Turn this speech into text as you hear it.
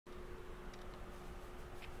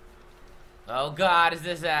Oh God, is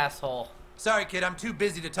this asshole? Sorry, kid, I'm too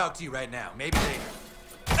busy to talk to you right now. Maybe later.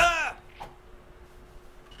 Ah!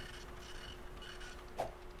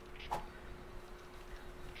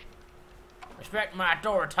 Respect my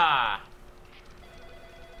authority.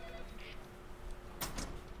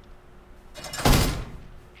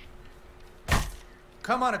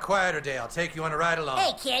 Come on a quieter day. I'll take you on a ride along.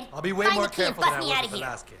 Hey, kid. I'll be way Find more the key and careful than bust I me was outta with the here.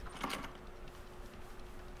 last kid.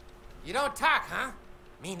 You don't talk, huh?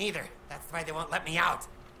 Me neither. That's why they won't let me out.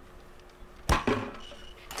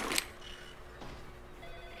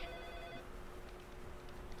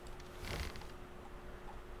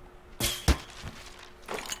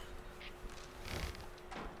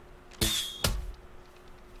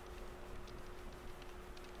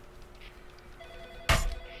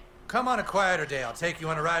 Come on a quieter day. I'll take you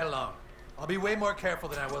on a ride along. I'll be way more careful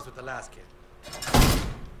than I was with the last kid.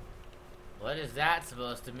 What is that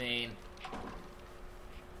supposed to mean?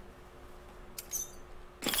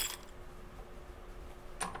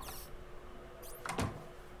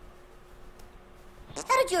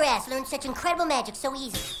 How did your ass learn such incredible magic so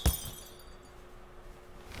easy?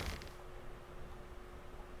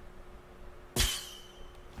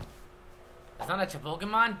 That's not that your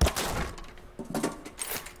Pokemon?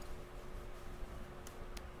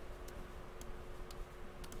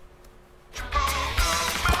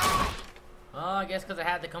 Well, I guess because I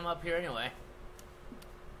had to come up here anyway.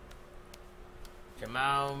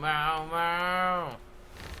 Mow, mow, mow.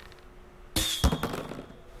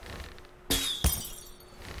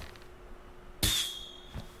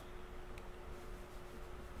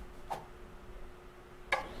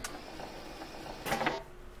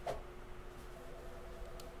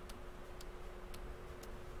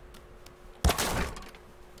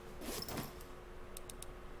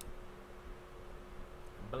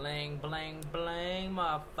 Bling, bling, bling,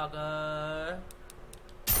 motherfucker.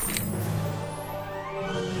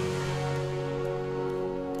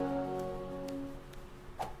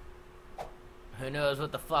 Who knows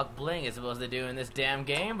what the fuck bling is supposed to do in this damn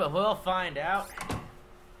game, but we'll find out.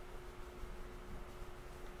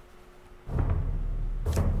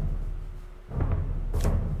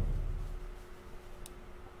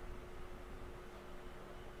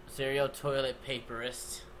 Serial toilet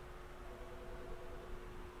paperist.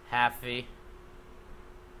 Happy.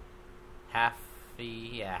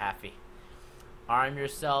 Yeah, happy. Arm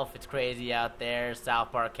yourself, it's crazy out there.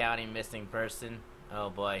 South Park County missing person. Oh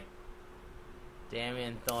boy.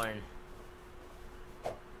 Damien Thorne.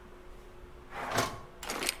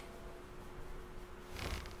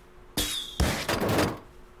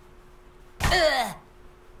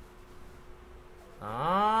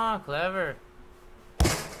 Ah, clever.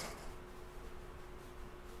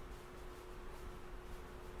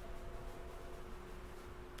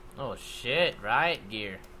 Oh shit, riot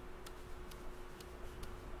gear.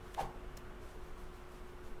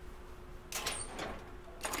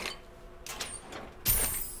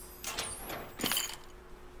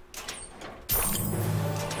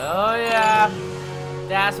 Oh yeah,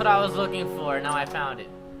 that's what I was looking for. Now I found it.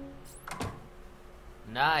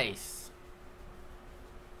 Nice.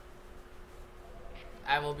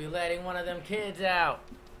 I will be letting one of them kids out.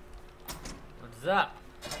 What's up?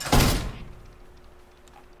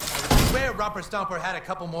 I swear Romper Stomper had a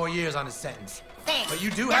couple more years on his sentence. Thanks. But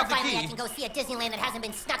you do now have the finally key. I can go see a Disneyland that hasn't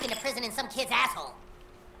been snuck into prison in some kid's asshole.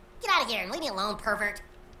 Get out of here and leave me alone, pervert.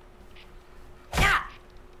 Ah!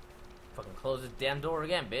 Fucking close this damn door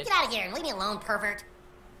again, bitch. Get out of here and leave me alone, pervert.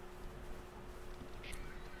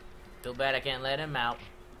 Too bad I can't let him out.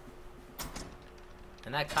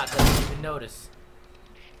 And that cop doesn't even notice.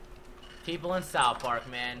 People in South Park,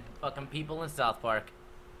 man. Fucking people in South Park.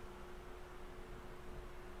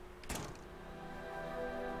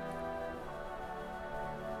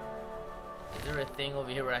 Is there a thing over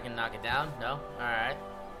here where I can knock it down? No? Alright.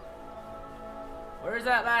 Where's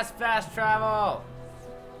that last fast travel?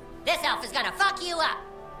 This elf is gonna fuck you up.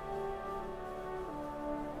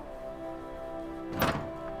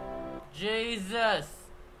 Jesus.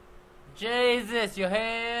 Jesus, you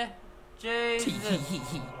hear? Jesus.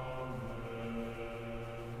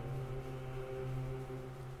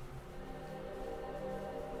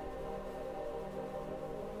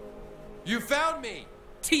 You found me!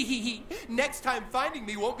 Tee Next time finding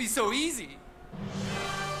me won't be so easy.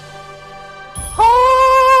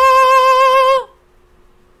 Oh!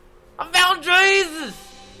 I found Jesus!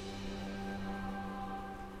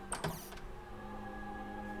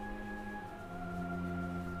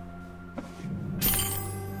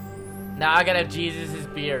 Now I gotta have Jesus'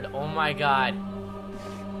 beard. Oh my god.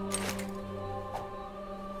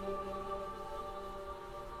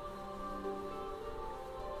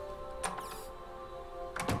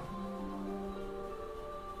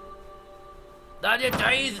 Dodge it,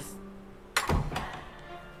 Jesus!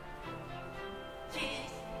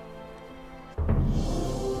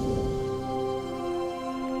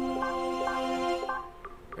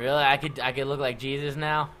 Really? I could look like Jesus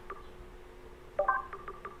now?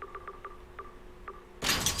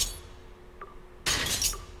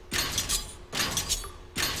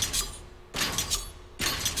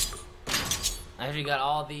 I actually got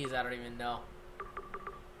all these, I don't even know.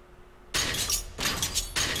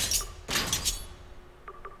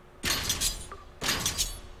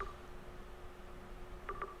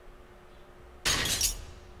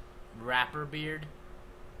 Rapper beard.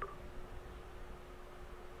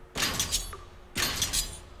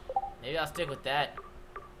 Maybe I'll stick with that.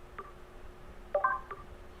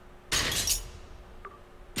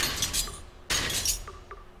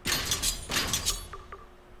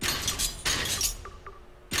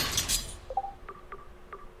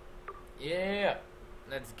 Yeah,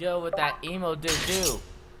 let's go with that emo dude too.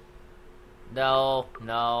 No,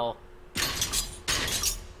 no.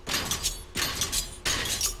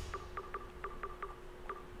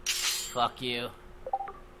 Fuck you.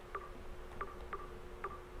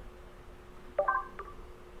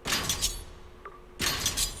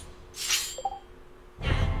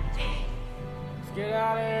 Let's get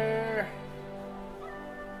out of here.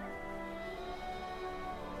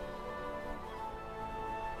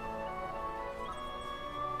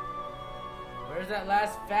 Where's that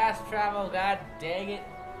last fast travel? God dang it.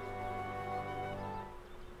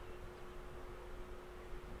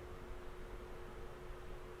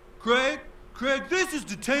 Craig, this is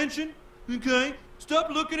detention, okay?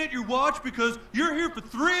 Stop looking at your watch because you're here for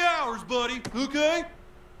 3 hours, buddy, okay?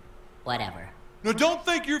 Whatever. Now don't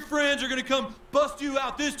think your friends are gonna come bust you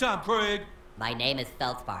out this time, Craig. My name is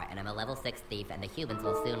Feldspar, and I'm a level 6 thief, and the humans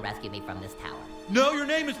will soon rescue me from this tower. No, your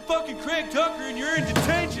name is fucking Craig Tucker and you're in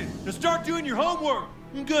detention. Now start doing your homework.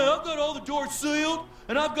 Okay, I've got all the doors sealed,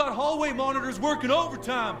 and I've got hallway monitors working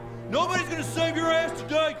overtime. Nobody's gonna save your ass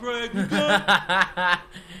today, Craig, okay?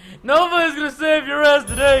 Nobody's gonna save your ass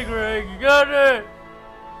today, Greg. You got it.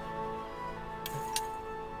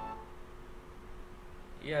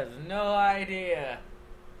 He has no idea.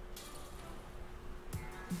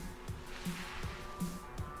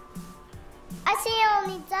 I see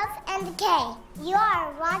only death and decay. You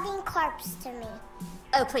are a rotting corpse to me.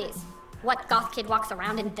 Oh, please. What goth kid walks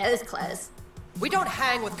around in those clothes? We don't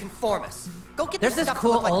hang with conformists. Go get There's the this stuff to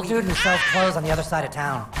cool look like old we dude do. who sells clothes on the other side of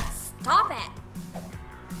town. Stop it!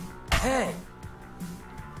 Hey,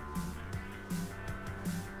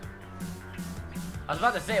 I was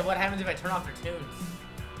about to say, what happens if I turn off their tunes?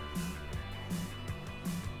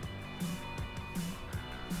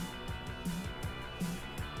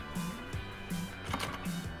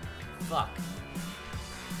 Fuck.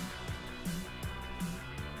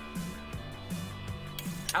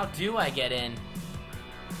 How do I get in?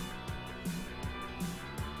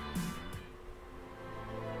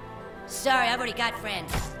 Sorry, I've already got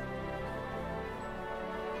friends.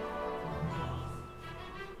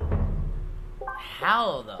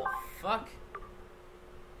 How the fuck?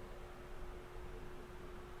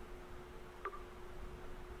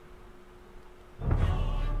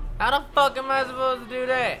 How the fuck am I supposed to do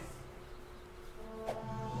that?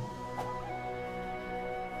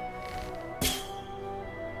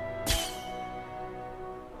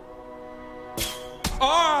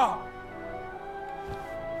 Ah!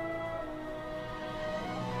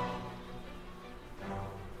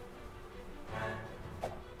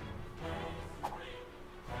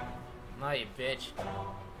 No, you bitch.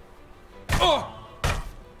 Oh!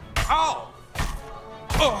 Ow!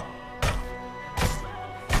 Oh!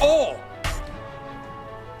 Oh!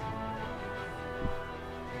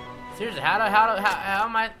 Seriously, how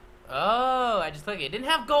am I? Oh, I just clicked it. It didn't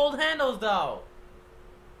have gold handles though.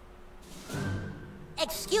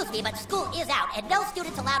 Excuse me, but school is out, and no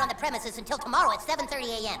students allowed on the premises until tomorrow at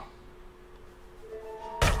 7:30 a.m.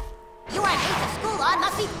 You aren't late to school on,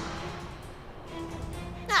 must be...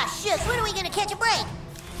 Ah, shucks, when are we gonna catch a break?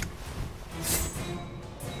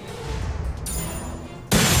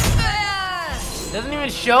 Doesn't even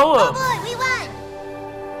show Oh him. boy, we won!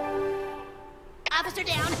 Officer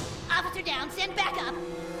down! Officer down, send backup!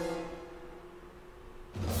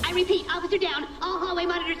 I repeat, officer down. All hallway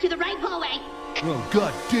monitors to the right hallway. Oh,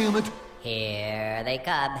 God damn it! Here they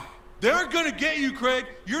come. They're gonna get you, Craig!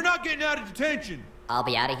 You're not getting out of detention! I'll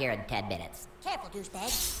be out of here in 10 minutes. Careful,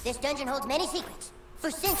 douchebag. This dungeon holds many secrets. For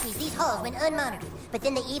centuries, these halls went unmonitored, but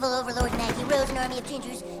then the evil overlord Maggie rose an army of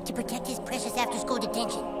gingers to protect his precious after-school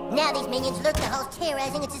detention. Now these minions lurk the halls,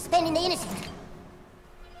 terrorizing and suspending the innocent.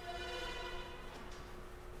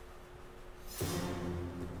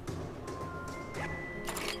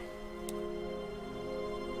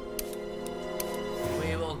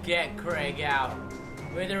 out.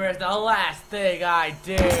 Wither is the last thing I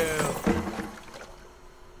do.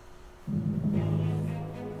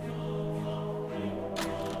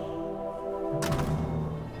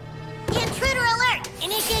 Intruder alert!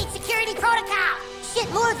 Initiate security protocol!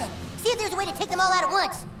 Shit, more of them! See if there's a way to take them all out at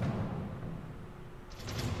once!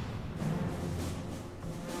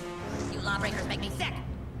 You lawbreakers make me sick.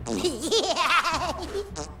 Yeah.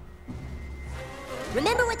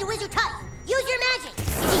 Remember what the wizard taught you. Use your magic.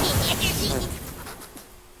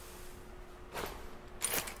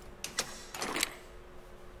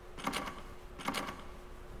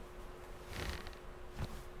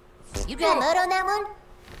 You got mud on that one?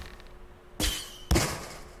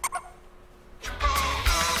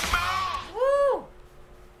 Woo!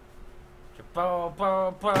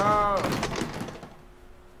 Cha-po-po-po.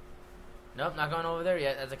 Nope, not going over there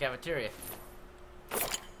yet. That's a cafeteria.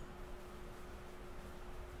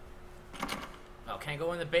 Oh, can't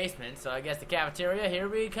go in the basement, so I guess the cafeteria, here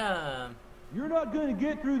we come. You're not gonna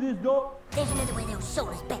get through this door. There's another way those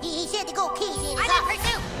souls back. He said the gold keys in his office.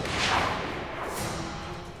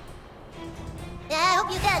 I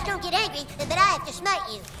hope you guys don't get angry, but I have to smite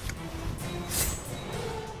you.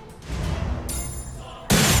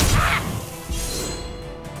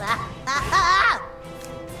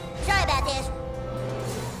 Sorry about this.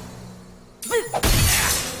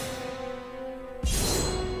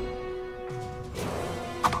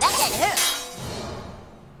 That didn't hurt.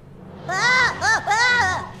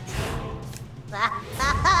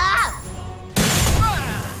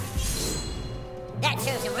 That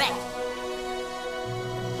serves him right.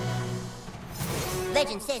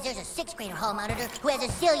 Legend says there's a 6th grader hall monitor who has a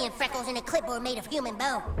zillion freckles and a clipboard made of human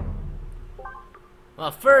bone.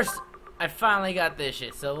 Well, first, I finally got this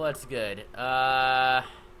shit, so what's good?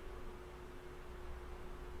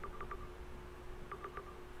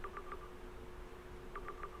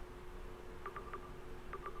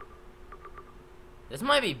 This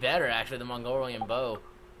might be better, actually, the Mongolian bow.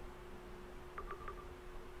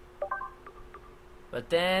 But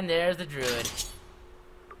then there's the druid.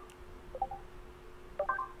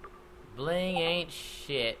 Bling ain't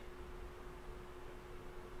shit.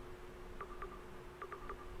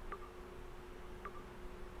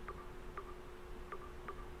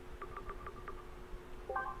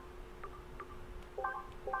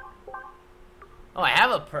 Oh, I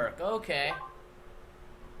have a perk. Okay.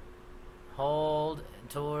 Hold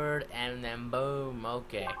toward and then boom.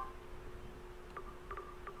 Okay.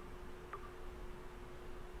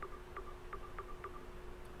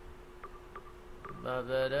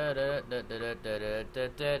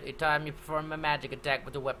 Each time you perform a magic attack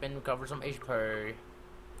with a weapon, recover some HP.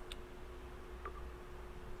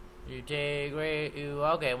 You take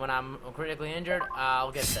okay, when I'm critically injured,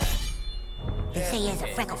 I'll get that. They say he has a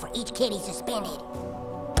freckle for each kid he's suspended.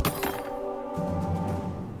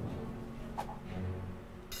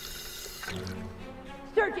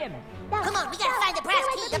 Search him! Come on, we gotta find the brass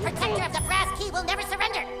key. The protector of the brass key will never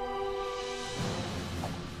surrender.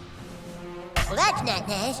 Well, that's not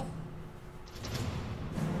nice.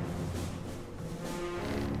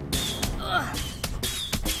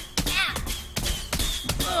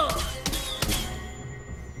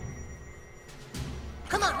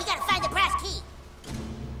 Come on, we gotta find the brass key.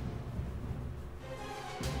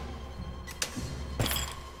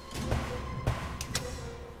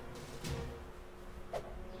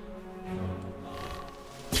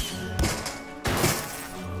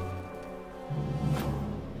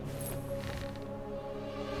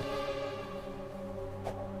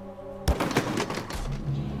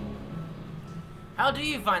 How do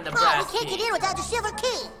you find the brass we can't key? get in without the silver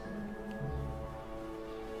key.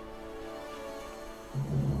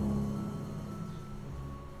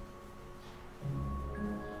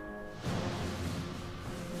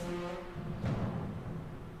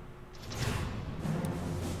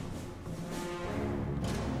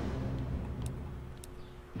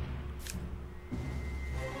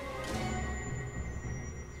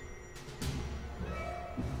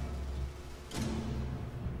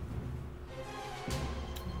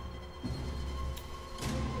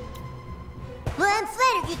 Well, I'm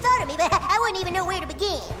flattered you thought of me, but I wouldn't even know where to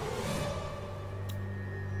begin.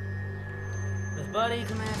 With buddy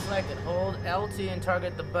command selected, hold LT and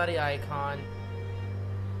target the buddy icon.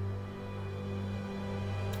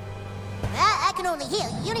 I can only heal.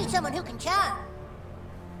 You need someone who can charm.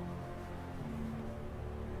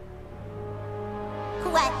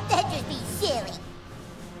 What? That'd just be silly.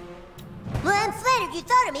 Well, I'm flattered you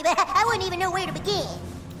thought of me, but I wouldn't even know where to begin.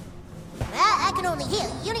 I can only heal.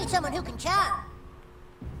 You need someone who can charm.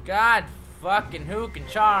 God fucking who can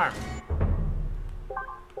charm?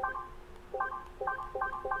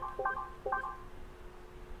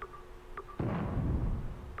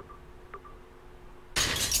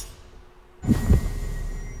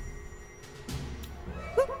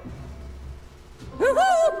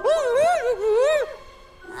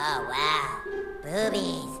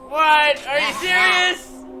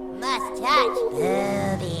 Must touch.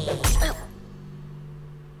 Booby.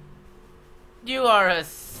 You are a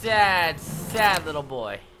sad, sad little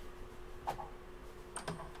boy.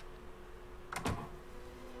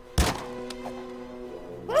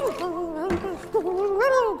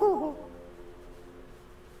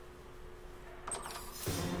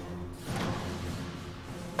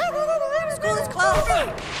 School is closed.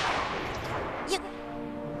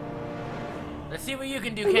 Let's see what you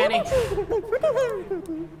can do, Kenny.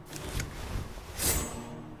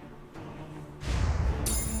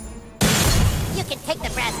 You can take the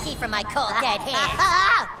brass key from my cold dead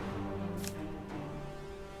hand.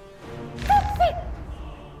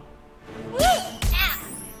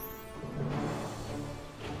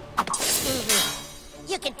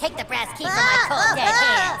 You can take the brass key from my cold dead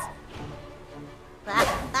hands.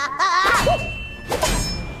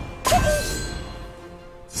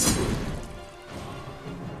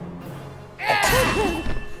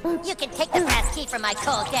 You can take the brass key from my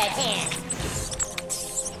cold dead hands.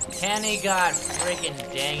 Kenny got freaking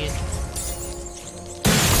dang it.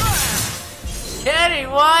 Kenny,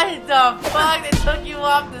 what the fuck? They took you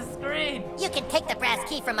off the screen. You can take the brass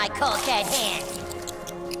key from my cold dead hands.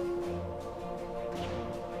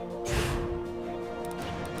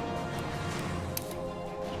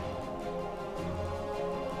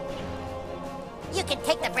 You can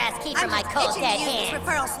take the brass key from my cold dead hands.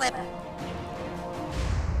 Referral slip.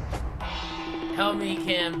 Help me,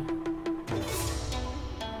 Kim.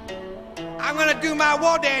 I'm gonna do my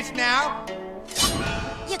wall dance now.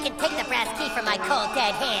 You can take the brass key from my cold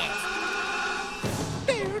dead hands.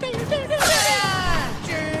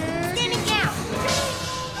 Standing down.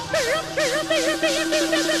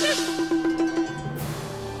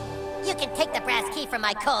 You can take the brass key from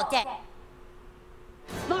my cold dead.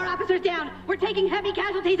 More officers down. We're taking heavy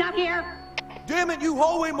casualties out here. Damn it, you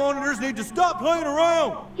hallway monitors need to stop playing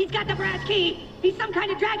around. He's got the brass key. He's some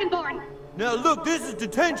kind of dragonborn. Now look, this is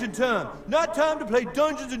detention time, not time to play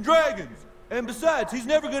Dungeons and Dragons. And besides, he's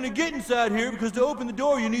never gonna get inside here because to open the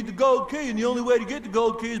door you need the gold key, and the only way to get the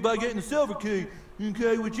gold key is by getting the silver key.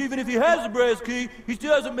 Okay, which even if he has the brass key, he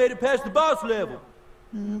still hasn't made it past the boss level.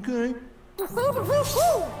 Okay? For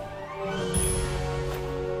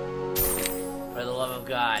the love of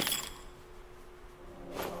God.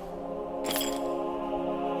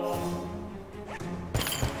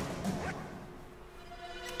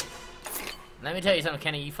 Let me tell you something,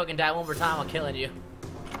 Kenny. You fucking die one more time, I'm killing you.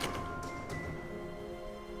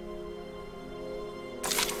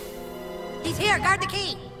 He's here. Guard the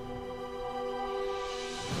key.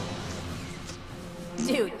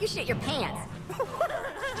 Dude, you shit your pants.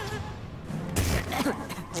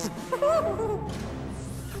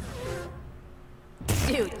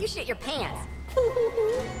 Dude, you shit your pants.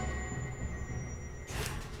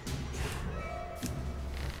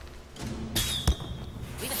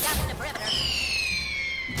 We've established the perimeter.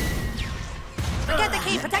 Get the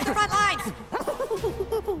key. Protect the front lines. Dude,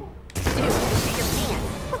 you shit your pants.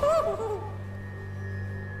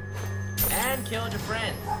 And killed your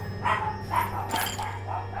friends.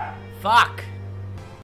 Fuck.